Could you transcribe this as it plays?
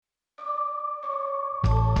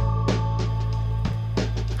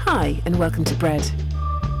Hi, and welcome to Bread.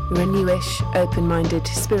 We're a newish, open-minded,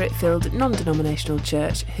 spirit-filled, non-denominational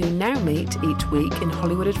church who now meet each week in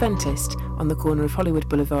Hollywood Adventist on the corner of Hollywood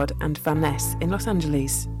Boulevard and Van Ness in Los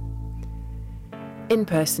Angeles.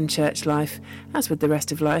 In-person church life, as with the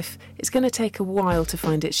rest of life, is going to take a while to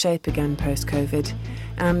find its shape again post-COVID,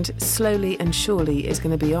 and slowly and surely is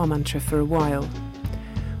going to be our mantra for a while.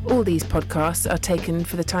 All these podcasts are taken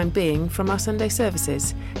for the time being from our Sunday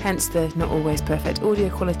services, hence the not always perfect audio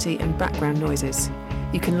quality and background noises.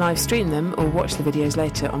 You can live stream them or watch the videos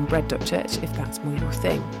later on bread.church if that's more your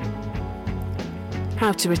thing.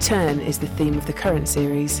 How to return is the theme of the current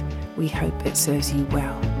series. We hope it serves you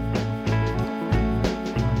well.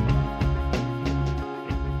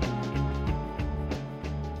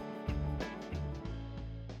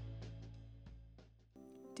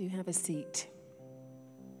 Do have a seat.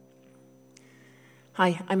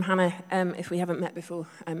 Hi, I'm Hannah. If we haven't met before,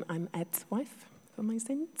 I'm Ed's wife for my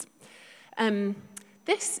sins.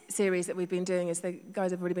 This series that we've been doing, as the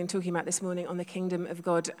guys have already been talking about this morning, on the kingdom of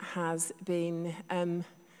God has been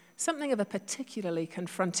something of a particularly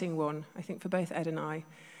confronting one, I think, for both Ed and I.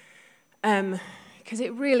 Because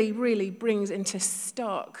it really, really brings into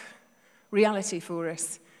stark reality for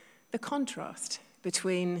us the contrast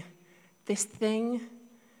between this thing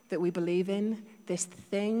that we believe in, this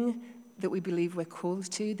thing that we believe we're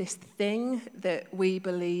called to, this thing that we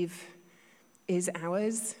believe is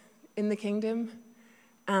ours in the kingdom,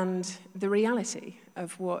 and the reality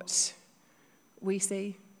of what we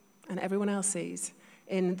see and everyone else sees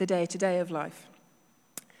in the day-to-day of life.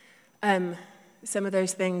 Some of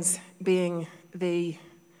those things being the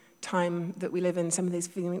time that we live in, some of these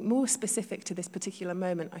feeling more specific to this particular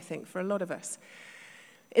moment, I think, for a lot of us.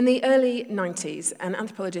 In the early 90s, an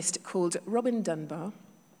anthropologist called Robin Dunbar,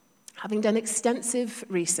 having done extensive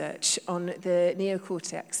research on the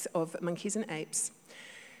neocortex of monkeys and apes,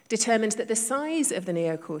 determined that the size of the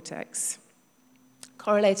neocortex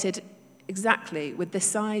correlated exactly with the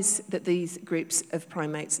size that these groups of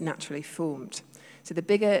primates naturally formed. So the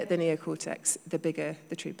bigger the neocortex, the bigger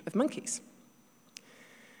the troop of monkeys.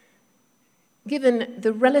 Given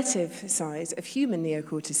the relative size of human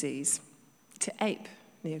neocortices to ape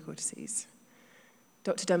neocortices,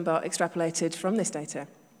 Dr. Dunbar extrapolated from this data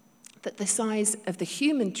that the size of the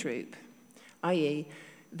human troop, i.e.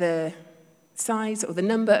 the size or the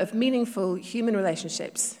number of meaningful human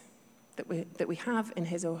relationships that we have in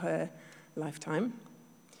his or her lifetime,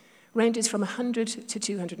 ranges from 100 to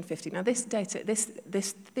 250. Now this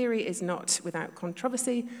theory is not without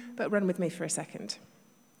controversy, but run with me for a second.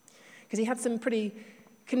 Because he had some pretty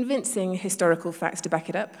convincing historical facts to back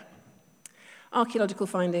it up. Archaeological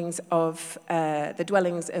findings of the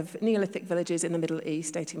dwellings of Neolithic villages in the Middle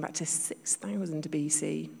East, dating back to 6000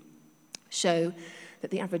 BC, show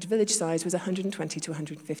that the average village size was 120 to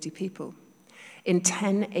 150 people. In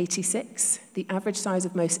 1086, the average size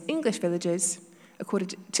of most English villages,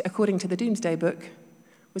 according to the Domesday Book,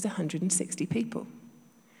 was 160 people.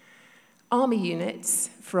 Army units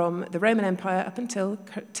from the Roman Empire up until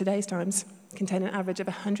today's times contain an average of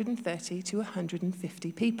 130 to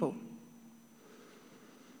 150 people.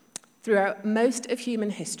 Throughout most of human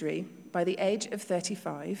history, by the age of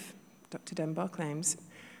 35, Dr. Dunbar claims,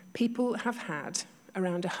 people have had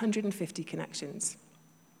around 150 connections.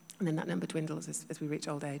 And then that number dwindles as we reach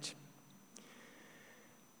old age.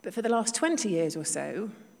 But for the last 20 years or so,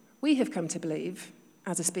 we have come to believe,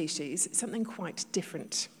 as a species, something quite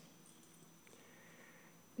different.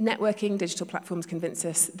 Networking digital platforms convince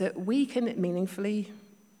us that we can meaningfully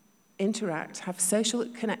interact, have social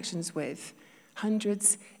connections with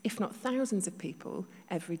hundreds, if not thousands of people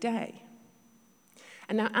every day.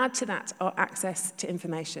 And now add to that our access to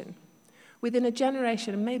information. Within a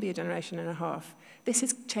generation, and maybe a generation and a half, this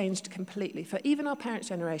has changed completely. For even our parents'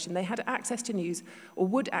 generation, they had access to news, or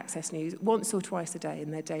would access news, once or twice a day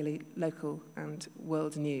in their daily local and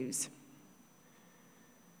world news.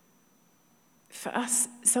 For us,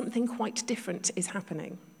 something quite different is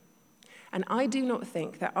happening. And I do not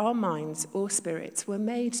think that our minds or spirits were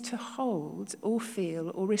made to hold or feel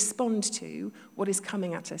or respond to what is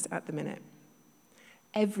coming at us at the minute.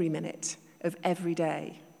 Every minute of every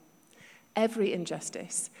day. Every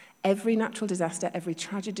injustice, every natural disaster, every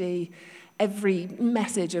tragedy, every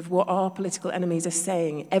message of what our political enemies are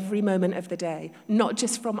saying every moment of the day, not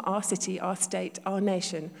just from our city, our state, our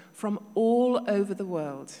nation, from all over the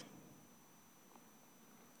world.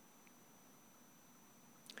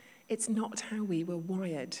 It's not how we were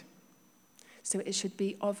wired. So it should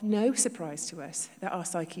be of no surprise to us that our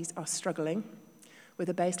psyches are struggling with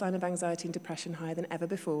a baseline of anxiety and depression higher than ever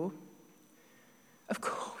before. Of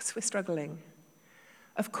course we're struggling.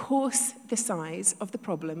 Of course, the size of the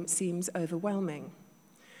problem seems overwhelming.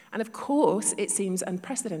 And of course, it seems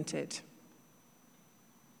unprecedented.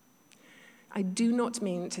 I do not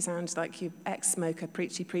mean to sound like your ex-smoker,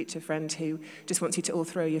 preachy preacher friend who just wants you to all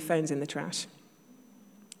throw your phones in the trash.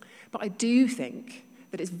 But I do think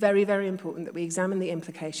that it's very, very important that we examine the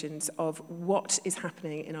implications of what is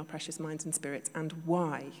happening in our precious minds and spirits and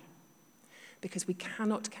why. Because we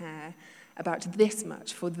cannot care about this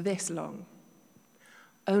much for this long.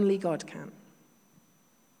 Only God can.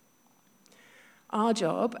 Our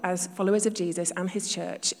job as followers of Jesus and his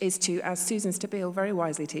church is to, as Susan Stabile very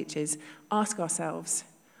wisely teaches, ask ourselves,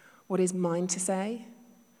 what is mine to say,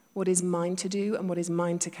 what is mine to do, and what is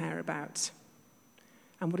mine to care about?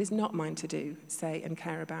 And what is not mine to do, say, and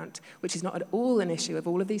care about, which is not at all an issue of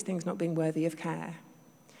all of these things not being worthy of care.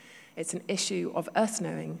 It's an issue of us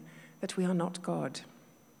knowing that we are not God.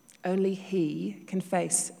 Only he can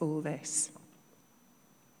face all this.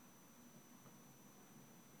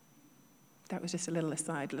 That was just a little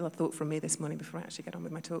aside, a little thought from me this morning before I actually get on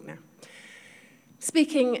with my talk now.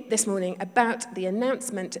 Speaking this morning about the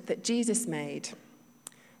announcement that Jesus made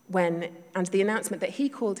and the announcement that he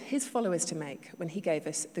called his followers to make when he gave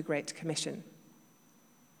us the Great Commission.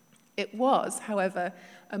 It was, however,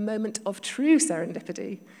 a moment of true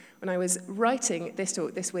serendipity when I was writing this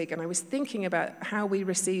talk this week and I was thinking about how we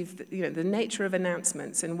receive the nature of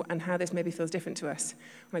announcements and how this maybe feels different to us.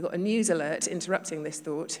 When I got a news alert interrupting this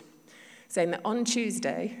thought, saying that on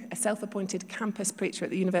Tuesday, a self-appointed campus preacher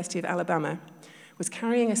at the University of Alabama was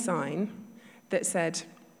carrying a sign that said,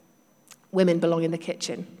 "Women belong in the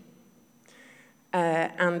kitchen."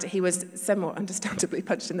 And he was somewhat understandably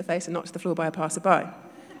punched in the face and knocked to the floor by a passerby.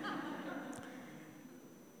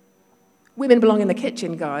 "Women belong in the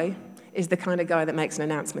kitchen" guy is the kind of guy that makes an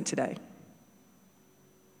announcement today.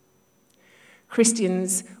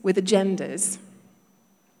 Christians with agendas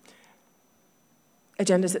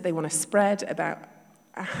that they want to spread about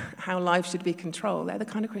how lives should be controlled, they're the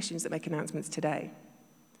kind of Christians that make announcements today.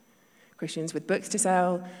 Christians with books to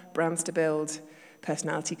sell, brands to build,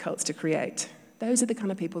 personality cults to create. Those are the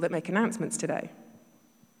kind of people that make announcements today.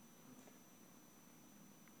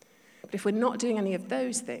 But if we're not doing any of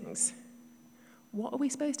those things, what are we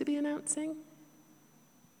supposed to be announcing?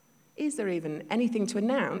 Is there even anything to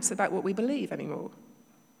announce about what we believe anymore?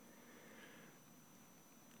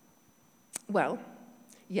 Well,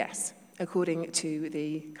 yes, according to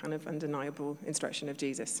the kind of undeniable instruction of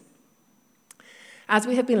Jesus. As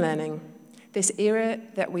we have been learning, this era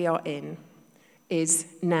that we are in is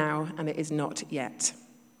now and it is not yet.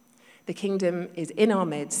 The kingdom is in our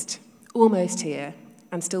midst, almost here,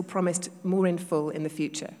 and still promised more in full in the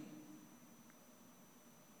future.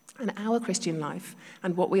 And our Christian life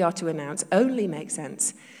and what we are to announce only makes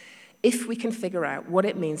sense if we can figure out what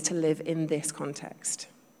it means to live in this context,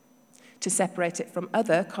 to separate it from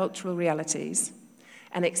other cultural realities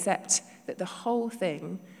and accept that the whole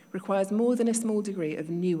thing requires more than a small degree of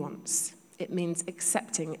nuance. It means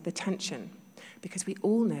accepting the tension, because we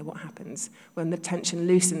all know what happens when the tension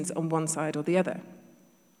loosens on one side or the other.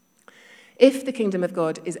 If the kingdom of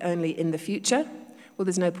God is only in the future, well,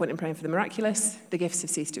 there's no point in praying for the miraculous. The gifts have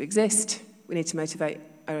ceased to exist. We need to motivate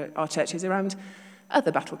our churches around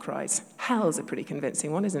other battle cries. Hell's a pretty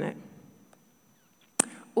convincing one, isn't it?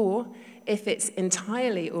 Or if it's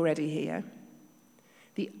entirely already here,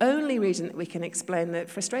 the only reason that we can explain the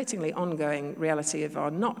frustratingly ongoing reality of our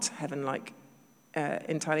not heaven-like,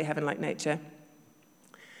 entirely heaven-like nature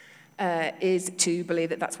is to believe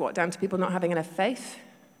that that's what? Down to people not having enough faith,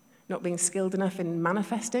 not being skilled enough in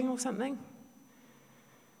manifesting or something?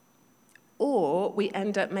 Or we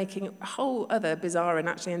end up making a whole other bizarre and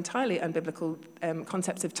actually entirely unbiblical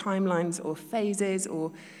concepts of timelines or phases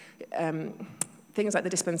or things like the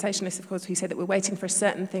dispensationalists, of course, who say that we're waiting for a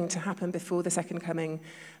certain thing to happen before the second coming,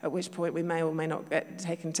 at which point we may or may not get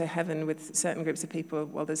taken to heaven with certain groups of people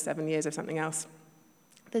while there's 7 years of something else.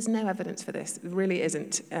 There's no evidence for this. There really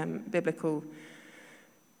isn't biblical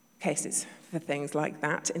cases for things like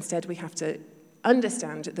that. Instead, we have to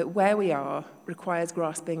understand that where we are requires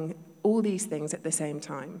grasping all these things at the same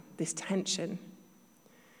time, this tension.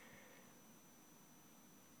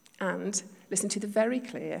 And listen to the very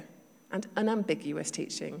clear and unambiguous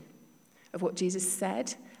teaching of what Jesus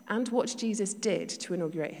said and what Jesus did to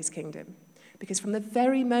inaugurate his kingdom. Because from the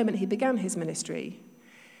very moment he began his ministry,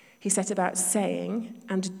 he set about saying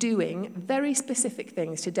and doing very specific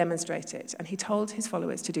things to demonstrate it, and he told his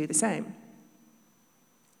followers to do the same.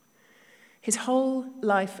 His whole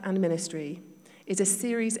life and ministry is a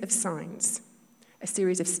series of signs, a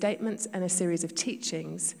series of statements and a series of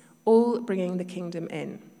teachings, all bringing the kingdom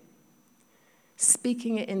in.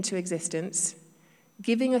 Speaking it into existence,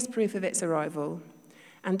 giving us proof of its arrival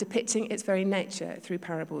and depicting its very nature through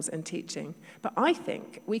parables and teaching. But I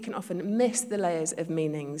think we can often miss the layers of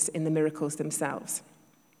meanings in the miracles themselves.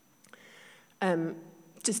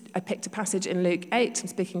 I picked a passage in Luke 8. I'm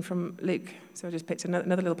speaking from Luke, so I just picked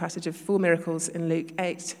another little passage of 4 miracles in Luke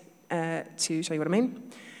 8 to show you what I mean.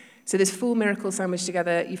 So there's 4 miracles sandwiched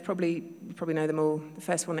together. You probably know them all. The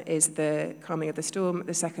first one is the calming of the storm.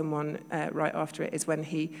 The second one, right after it, is when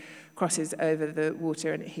he crosses over the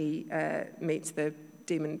water and he meets the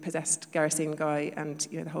demon-possessed Gerasene guy and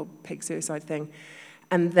the whole pig suicide thing.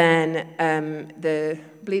 And then the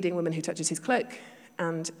bleeding woman who touches his cloak.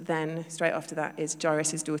 And then straight after that is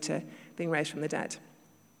Jairus' daughter being raised from the dead.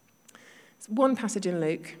 It's one passage in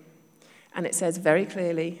Luke, and it says very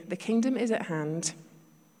clearly, the kingdom is at hand,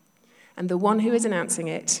 and the one who is announcing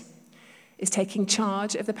it is taking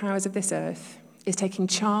charge of the powers of this earth, is taking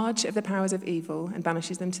charge of the powers of evil and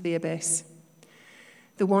banishes them to the abyss.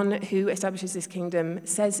 The one who establishes this kingdom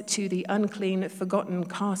says to the unclean, forgotten,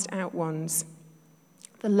 cast out ones,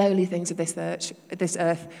 the lowly things of this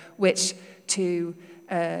earth, which to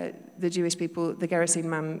the Jewish people, the Gerasene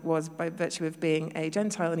man was by virtue of being a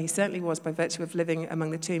Gentile, and he certainly was by virtue of living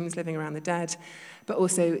among the tombs, living around the dead. But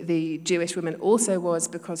also the Jewish woman also was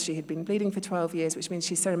because she had been bleeding for 12 years, which means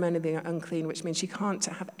she's ceremonially unclean, which means she can't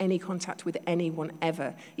have any contact with anyone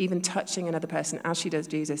ever. Even touching another person, as she does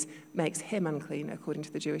Jesus, makes him unclean according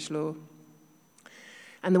to the Jewish law.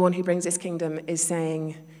 And the one who brings this kingdom is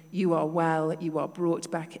saying, you are well, you are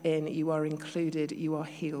brought back in, you are included, you are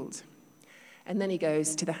healed. And then he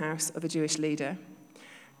goes to the house of a Jewish leader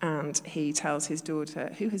and he tells his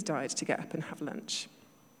daughter, who has died, to get up and have lunch.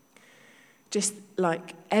 Just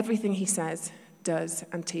like everything he says, does,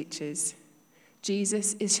 and teaches,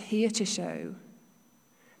 Jesus is here to show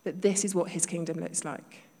that this is what his kingdom looks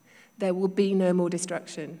like. There will be no more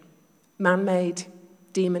destruction. Man-made,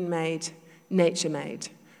 demon-made, nature-made.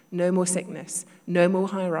 No more sickness, no more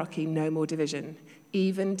hierarchy, no more division.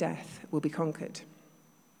 Even death will be conquered.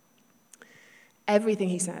 Everything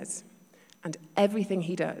he says and everything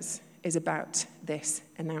he does is about this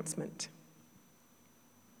announcement.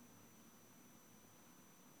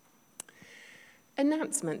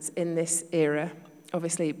 Announcements in this era,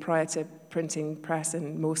 obviously prior to printing press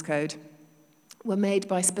and Morse code, were made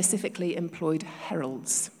by specifically employed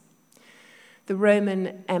heralds. The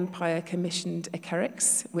Roman Empire commissioned a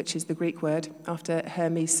kerix, which is the Greek word, after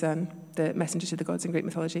Hermes' son, the messenger to the gods in Greek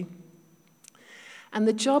mythology. And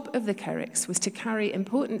the job of the kerix was to carry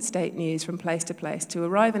important state news from place to place, to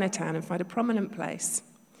arrive in a town and find a prominent place,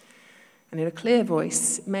 and in a clear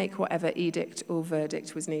voice, make whatever edict or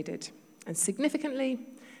verdict was needed. And significantly,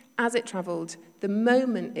 as it travelled, the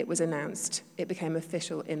moment it was announced, it became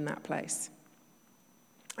official in that place.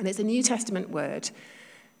 And it's a New Testament word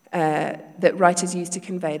that writers use to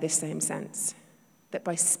convey this same sense, that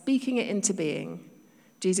by speaking it into being,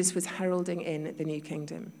 Jesus was heralding in the new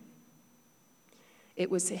kingdom.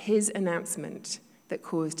 It was his announcement that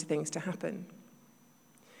caused things to happen.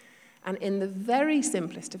 And in the very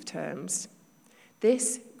simplest of terms,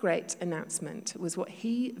 this great announcement was what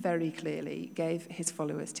he very clearly gave his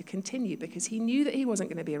followers to continue, because he knew that he wasn't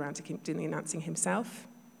going to be around to keep doing the announcing himself.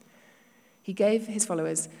 He gave his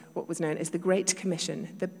followers what was known as the Great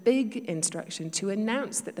Commission, the big instruction to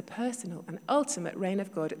announce that the personal and ultimate reign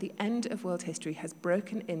of God at the end of world history has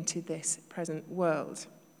broken into this present world.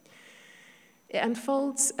 It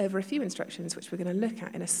unfolds over a few instructions, which we're going to look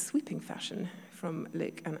at in a sweeping fashion from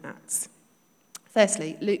Luke and Acts.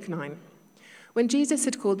 Firstly, Luke 9. When Jesus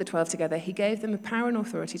had called the 12 together, he gave them the power and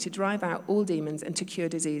authority to drive out all demons and to cure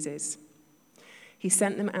diseases. He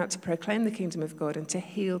sent them out to proclaim the kingdom of God and to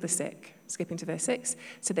heal the sick. Skipping to verse 6.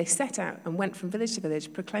 So they set out and went from village to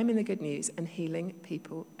village, proclaiming the good news and healing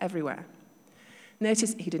people everywhere.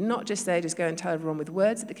 Notice he did not just say, just go and tell everyone with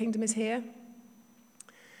words that the kingdom is here.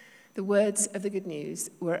 The words of the good news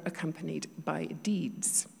were accompanied by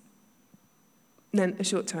deeds. Then a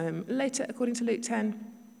short time later, according to Luke 10,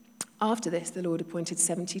 after this, the Lord appointed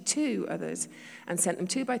 72 others and sent them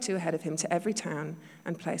 2 by 2 ahead of him to every town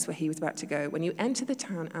and place where he was about to go. When you enter the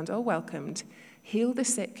town and are welcomed, heal the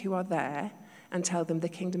sick who are there and tell them the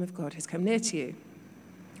kingdom of God has come near to you.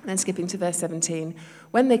 And then skipping to verse 17,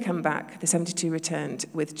 when they come back, the 72 returned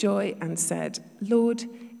with joy and said, Lord,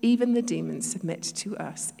 even the demons submit to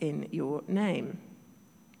us in your name.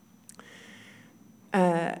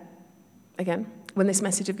 Again, when this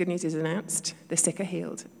message of good news is announced, the sick are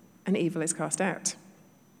healed and evil is cast out.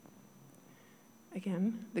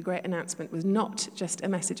 Again, the great announcement was not just a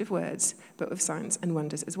message of words, but of signs and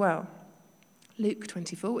wonders as well. Luke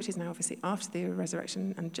 24, which is now obviously after the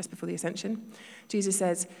resurrection and just before the ascension, Jesus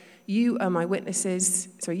says, you are witnesses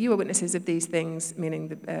of these things, meaning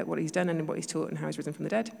what he's done and what he's taught and how he's risen from the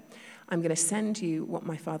dead. I'm going to send you what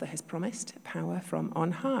my Father has promised, power from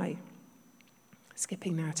on high.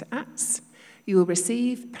 Skipping now to Acts. You will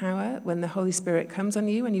receive power when the Holy Spirit comes on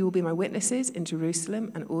you, and you will be my witnesses in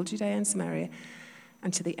Jerusalem and all Judea and Samaria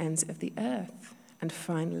and to the ends of the earth. And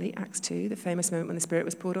finally, Acts 2, the famous moment when the Spirit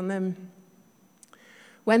was poured on them.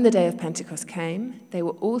 When the day of Pentecost came, they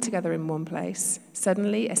were all together in one place.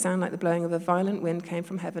 Suddenly, a sound like the blowing of a violent wind came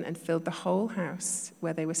from heaven and filled the whole house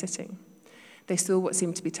where they were sitting. They saw what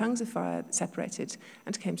seemed to be tongues of fire that separated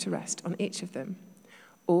and came to rest on each of them.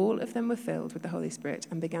 All of them were filled with the Holy Spirit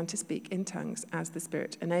and began to speak in tongues as the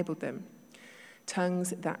Spirit enabled them.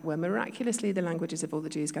 Tongues that were miraculously the languages of all the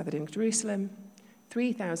Jews gathered in Jerusalem.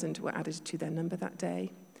 3,000 were added to their number that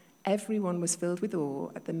day. Everyone was filled with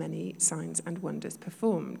awe at the many signs and wonders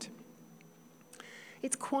performed.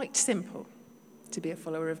 It's quite simple to be a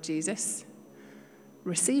follower of Jesus.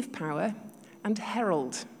 Receive power and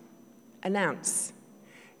herald, announce,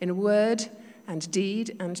 in word and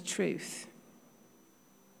deed and truth.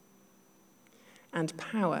 And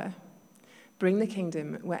power, bring the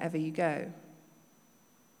kingdom wherever you go.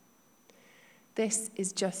 This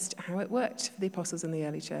is just how it worked for the apostles in the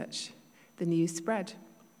early church. The news spread.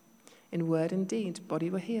 In word and deed,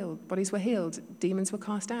 bodies were healed, demons were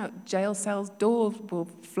cast out, jail cells' doors were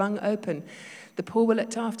flung open, the poor were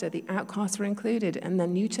looked after, the outcasts were included, and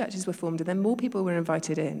then new churches were formed, and then more people were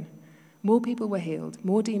invited in. More people were healed,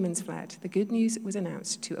 more demons fled. The good news was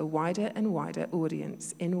announced to a wider and wider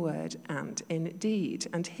audience in word and in deed.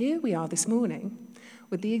 And here we are this morning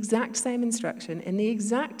with the exact same instruction in the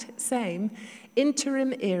exact same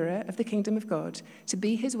interim era of the kingdom of God to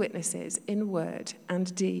be his witnesses in word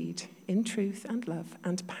and deed, in truth and love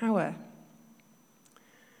and power.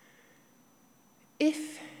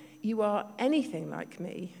 If you are anything like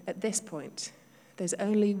me at this point, there's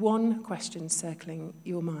only one question circling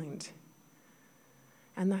your mind.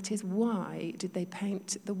 And that is, why did they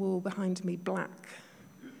paint the wall behind me black?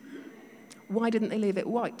 Why didn't they leave it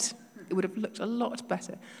white? It would have looked a lot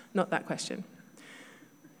better. Not that question.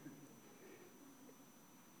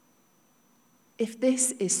 If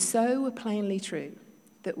this is so plainly true,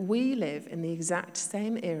 that we live in the exact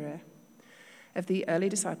same era of the early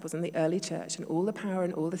disciples and the early church and all the power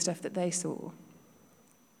and all the stuff that they saw,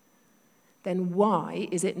 then why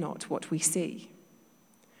is it not what we see?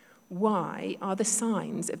 Why are the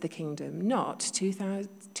signs of the kingdom not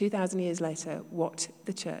 2,000 years later what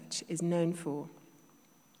the church is known for?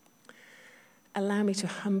 Allow me to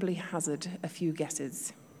humbly hazard a few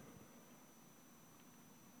guesses.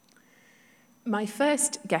 My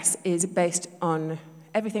first guess is based on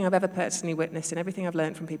everything I've ever personally witnessed and everything I've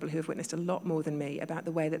learned from people who have witnessed a lot more than me about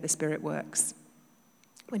the way that the Spirit works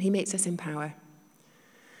when he meets us in power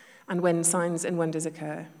and when signs and wonders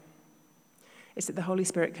occur. It's that the Holy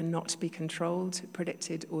Spirit cannot be controlled,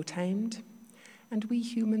 predicted, or tamed, and we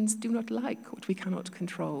humans do not like what we cannot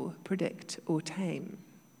control, predict, or tame.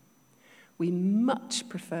 We much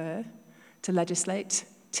prefer to legislate,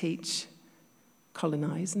 teach,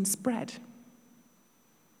 colonize, and spread.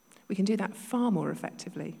 We can do that far more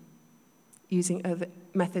effectively, using other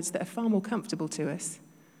methods that are far more comfortable to us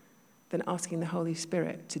than asking the Holy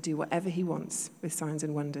Spirit to do whatever he wants with signs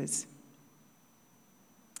and wonders.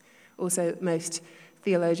 Also, most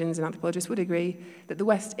theologians and anthropologists would agree that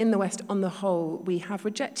in the West, on the whole, we have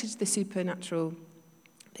rejected the supernatural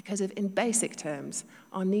because in basic terms,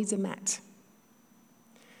 our needs are met.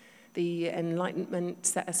 The Enlightenment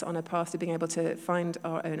set us on a path to being able to find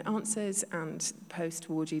our own answers, and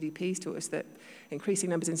post-war GDPs taught us that increasing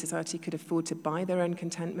numbers in society could afford to buy their own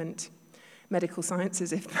contentment. Medical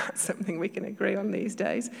sciences, if that's something we can agree on these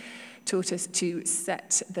days, taught us to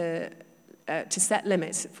set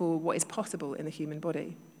limits for what is possible in the human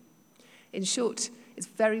body. In short, it's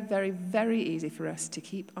very, very, very easy for us to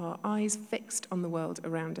keep our eyes fixed on the world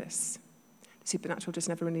around us. The supernatural just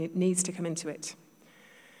never really needs to come into it.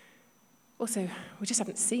 Also, we just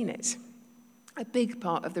haven't seen it. A big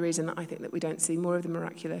part of the reason that I think that we don't see more of the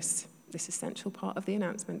miraculous, this essential part of the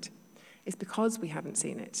announcement, is because we haven't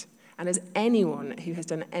seen it. And as anyone who has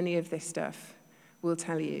done any of this stuff will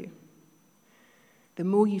tell you, the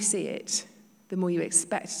more you see it, the more you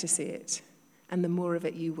expect to see it, and the more of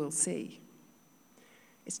it you will see.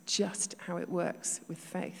 It's just how it works with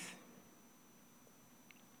faith.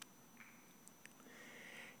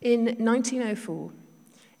 In 1904,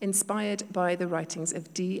 inspired by the writings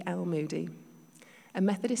of D.L. Moody, a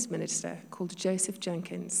Methodist minister called Joseph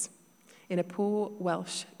Jenkins, in a poor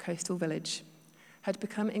Welsh coastal village, had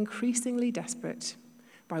become increasingly desperate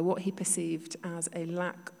by what he perceived as a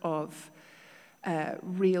lack of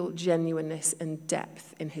real genuineness and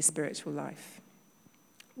depth in his spiritual life.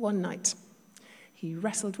 One night, he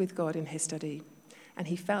wrestled with God in his study, and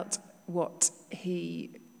he felt what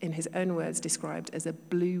he, in his own words, described as a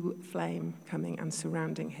blue flame coming and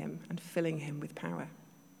surrounding him and filling him with power.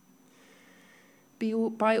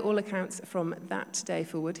 By all accounts, from that day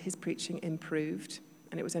forward, his preaching improved,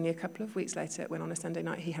 and it was only a couple of weeks later when on a Sunday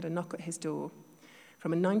night he had a knock at his door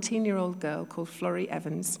from a 19-year-old girl called Florrie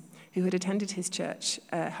Evans, who had attended his church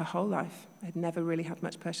her whole life, had never really had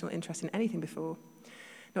much personal interest in anything before,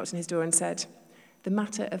 knocked on his door and said, "The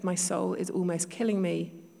matter of my soul is almost killing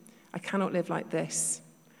me. I cannot live like this.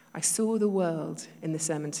 I saw the world in the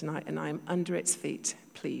sermon tonight and I am under its feet.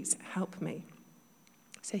 Please help me."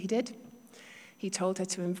 So he did. He told her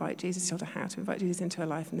to invite Jesus, told her how to invite Jesus into her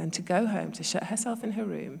life, and then to go home, to shut herself in her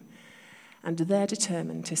room, and there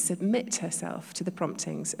determined to submit herself to the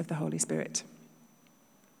promptings of the Holy Spirit.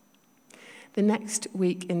 The next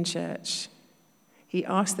week in church, he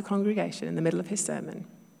asked the congregation in the middle of his sermon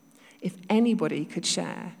if anybody could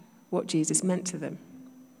share what Jesus meant to them.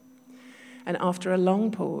 And after a long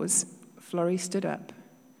pause, Florrie stood up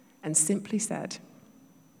and simply said,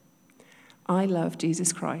 "I love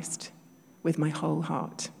Jesus Christ with my whole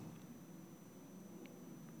heart."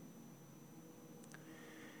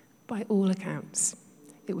 By all accounts,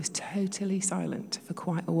 it was totally silent for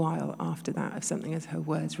quite a while after that of something as her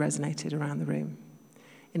words resonated around the room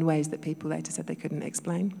in ways that people later said they couldn't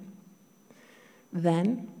explain.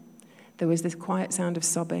 Then there was this quiet sound of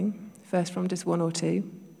sobbing, first from just one or two,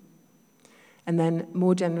 and then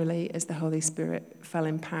more generally as the Holy Spirit fell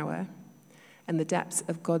in power and the depths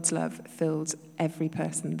of God's love filled every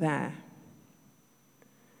person there.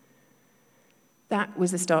 That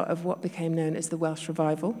was the start of what became known as the Welsh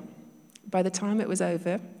Revival. By the time it was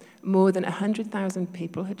over, more than 100,000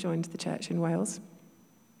 people had joined the church in Wales.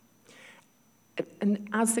 And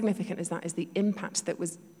as significant as that is the impact that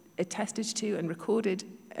was attested to and recorded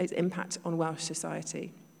as impact on Welsh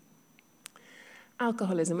society.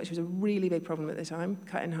 Alcoholism, which was a really big problem at the time,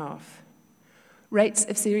 cut in half. Rates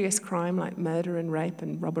of serious crime like murder and rape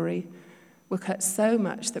and robbery were cut so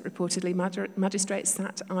much that reportedly magistrates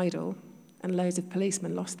sat idle and loads of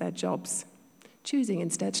policemen lost their jobs, choosing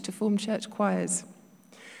instead to form church choirs.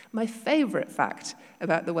 My favourite fact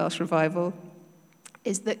about the Welsh Revival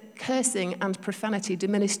is that cursing and profanity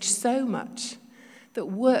diminished so much that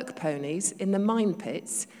work ponies in the mine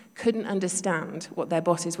pits couldn't understand what their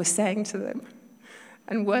bosses were saying to them.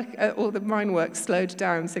 And all the mine work slowed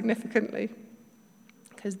down significantly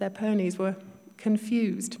because their ponies were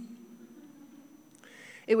confused.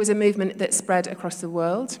 It was a movement that spread across the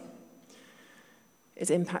world. Its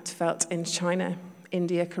impact felt in China,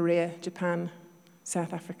 India, Korea, Japan,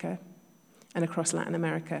 South Africa, and across Latin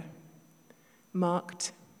America,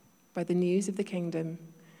 marked by the news of the kingdom,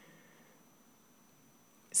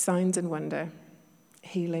 signs and wonder,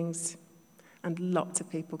 healings, and lots of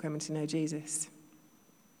people coming to know Jesus.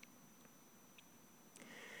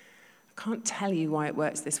 I can't tell you why it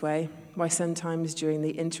works this way, why sometimes during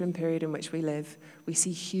the interim period in which we live, we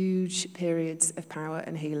see huge periods of power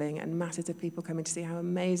and healing and masses of people coming to see how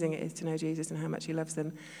amazing it is to know Jesus and how much he loves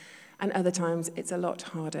them. And other times it's a lot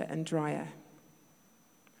harder and drier.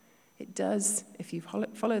 It does, if you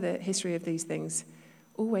follow the history of these things,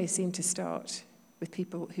 always seem to start with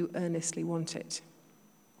people who earnestly want it.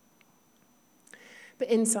 But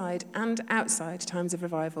inside and outside times of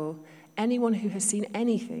revival, anyone who has seen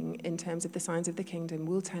anything in terms of the signs of the kingdom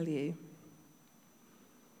will tell you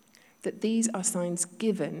that these are signs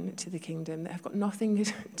given to the kingdom that have got nothing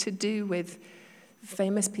to do with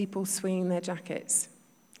famous people swinging their jackets.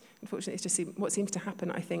 Unfortunately, it's just what seems to happen,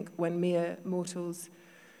 I think, when mere mortals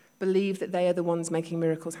believe that they are the ones making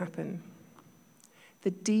miracles happen.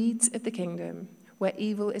 The deeds of the kingdom, where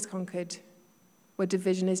evil is conquered, where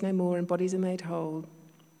division is no more and bodies are made whole.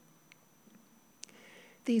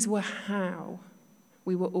 These were how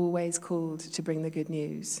we were always called to bring the good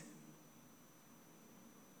news.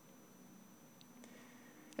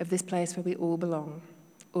 Of this place where we all belong,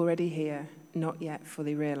 already here, not yet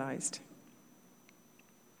fully realized.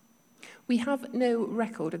 We have no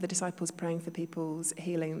record of the disciples praying for people's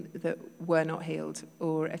healing that were not healed,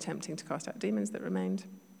 or attempting to cast out demons that remained,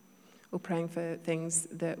 or praying for things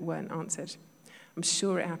that weren't answered. I'm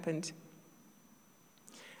sure it happened.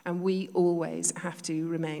 And we always have to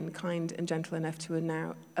remain kind and gentle enough to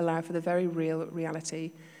now allow for the very real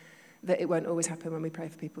reality that it won't always happen when we pray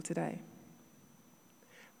for people today.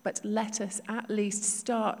 But let us at least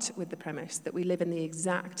start with the premise that we live in the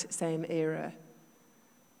exact same era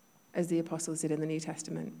as the apostles did in the New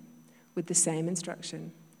Testament, with the same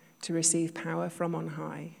instruction to receive power from on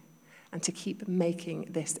high and to keep making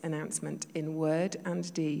this announcement in word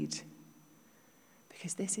and deed.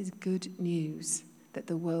 Because this is good news that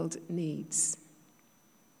the world needs.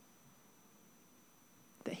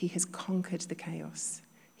 That he has conquered the chaos.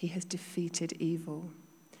 He has defeated evil.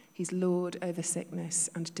 He's Lord over sickness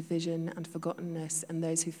and division and forgottenness and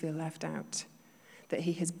those who feel left out. That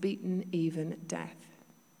he has beaten even death.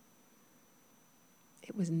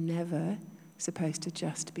 It was never supposed to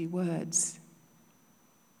just be words.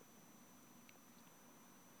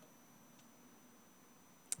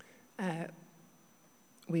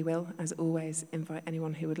 We will, as always, invite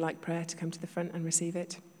anyone who would like prayer to come to the front and receive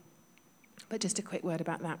it. But just a quick word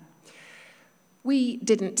about that. We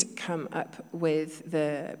didn't come up with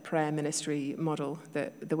the prayer ministry model,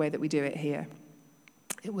 the way that we do it here.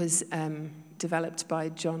 It was developed by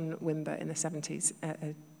John Wimber in the 70s at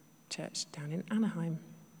a church down in Anaheim.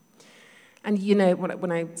 And you know,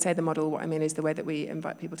 when I say the model, what I mean is the way that we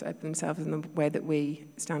invite people to open themselves and the way that we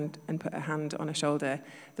stand and put a hand on a shoulder,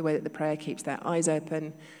 the way that the prayer keeps their eyes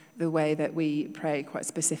open, the way that we pray quite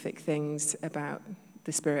specific things about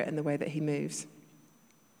the Spirit and the way that he moves.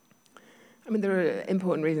 I mean, there are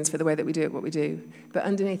important reasons for the way that we do it, what we do, but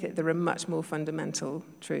underneath it, there are much more fundamental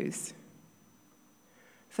truths.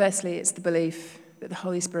 Firstly, it's the belief that the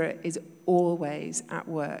Holy Spirit is always at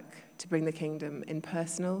work to bring the kingdom in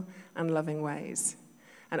personal and loving ways.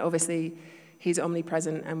 And obviously, he's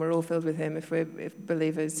omnipresent and we're all filled with him if we're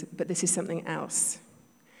believers, but this is something else.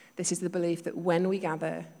 This is the belief that when we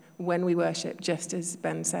gather, when we worship, just as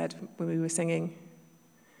Ben said when we were singing,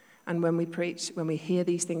 and when we preach, when we hear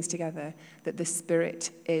these things together, that the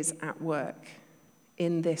Spirit is at work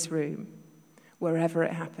in this room, wherever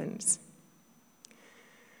it happens.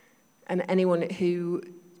 And anyone who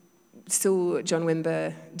saw John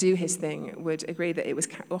Wimber do his thing would agree that it was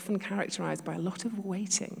often characterized by a lot of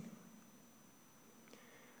waiting.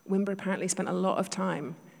 Wimber apparently spent a lot of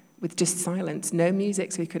time with just silence, no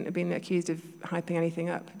music, so he couldn't have been accused of hyping anything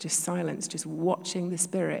up, just silence, just watching the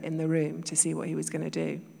Spirit in the room to see what he was going to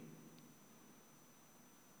do.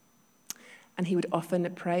 And he would often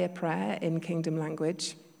pray a prayer in kingdom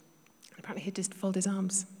language. Apparently he'd just fold his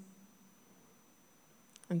arms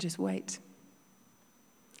and just wait.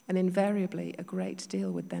 And invariably, a great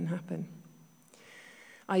deal would then happen.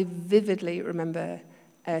 I vividly remember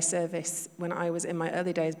a service when I was in my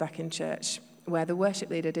early days back in church where the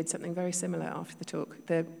worship leader did something very similar after the talk.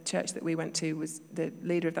 The church that we went to was, the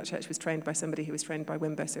leader of that church was trained by somebody who was trained by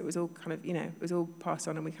Wimber, so it was all kind of, it was all passed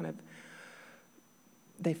on and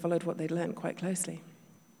they followed what they'd learned quite closely.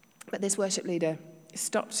 But this worship leader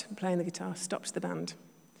stopped playing the guitar, stopped the band.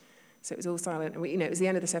 So it was all silent. And it was the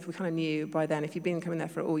end of the service. We kind of knew by then, if you'd been coming there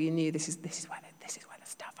for it all, you knew this is where the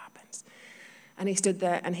stuff happens. And he stood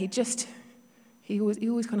there and he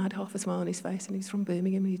always kind of had half a smile on his face, and he's from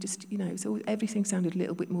Birmingham, and he just, so everything sounded a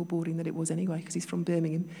little bit more boring than it was anyway, because he's from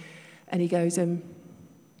Birmingham. And he goes, the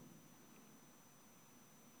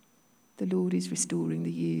Lord is restoring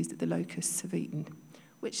the years that the locusts have eaten,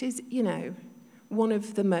 which is, one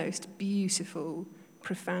of the most beautiful,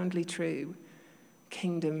 profoundly true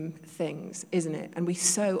kingdom things, isn't it? And we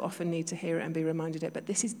so often need to hear it and be reminded it, but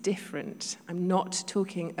this is different. I'm not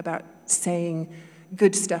talking about saying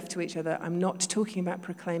good stuff to each other. I'm not talking about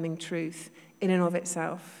proclaiming truth in and of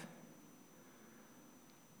itself.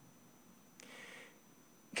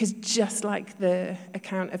 Because just like the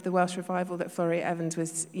account of the Welsh revival that Florrie Evans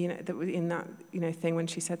was, that was in that, thing when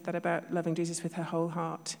she said that about loving Jesus with her whole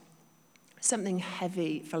heart, something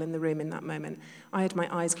heavy fell in the room in that moment. I had my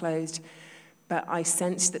eyes closed, but I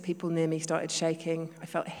sensed that people near me started shaking. I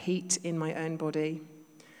felt heat in my own body.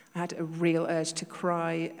 I had a real urge to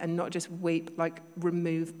cry, and not just weep, like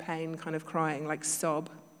remove pain kind of crying, like sob.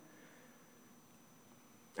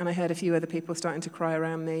 And I heard a few other people starting to cry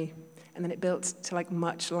around me, and then it built to like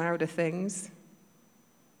much louder things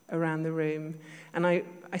around the room. And I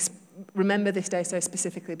remember this day so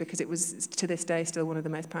specifically because it was, to this day, still one of the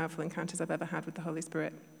most powerful encounters I've ever had with the Holy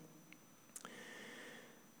Spirit.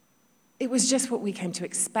 It was just what we came to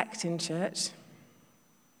expect in church.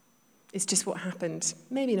 It's just what happened.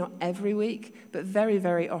 Maybe not every week, but very,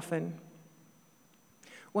 very often.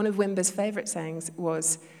 One of Wimber's favourite sayings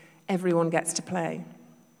was, "Everyone gets to play."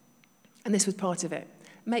 And this was part of it.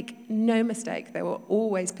 Make no mistake, there were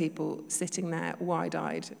always people sitting there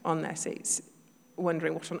wide-eyed on their seats,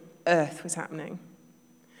 wondering what on earth was happening.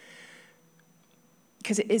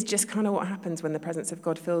 Because it is just kind of what happens when the presence of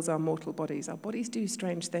God fills our mortal bodies. Our bodies do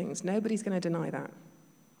strange things. Nobody's going to deny that.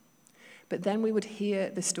 But then we would hear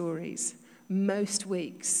the stories, most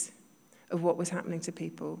weeks, of what was happening to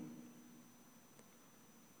people.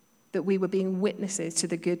 that we were being witnesses to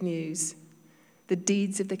the good news, the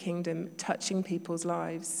deeds of the kingdom touching people's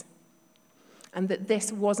lives, and that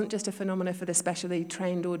this wasn't just a phenomenon for the specially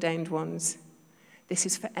trained, ordained ones. This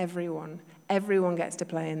is for everyone. Everyone gets to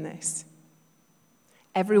play in this.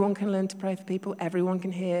 Everyone can learn to pray for people. Everyone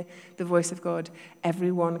can hear the voice of God.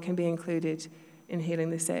 Everyone can be included in healing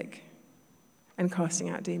the sick and casting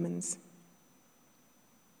out demons.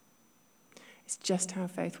 It's just how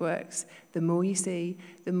faith works. The more you see,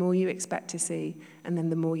 the more you expect to see, and then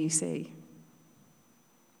the more you see.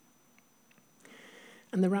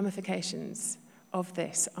 And the ramifications of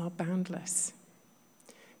this are boundless.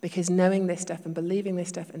 Because knowing this stuff and believing this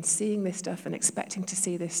stuff and seeing this stuff and expecting to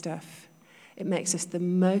see this stuff, it makes us the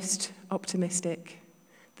most optimistic,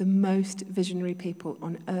 the most visionary people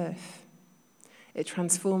on earth. It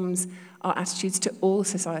transforms our attitudes to all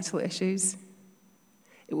societal issues.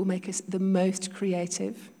 It will make us the most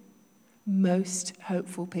creative, most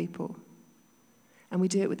hopeful people. And we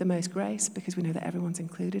do it with the most grace because we know that everyone's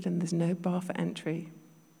included and there's no bar for entry.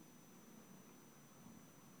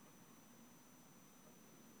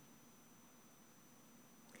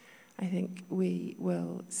 I think we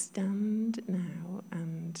will stand now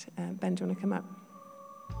and Ben, do you want to come up?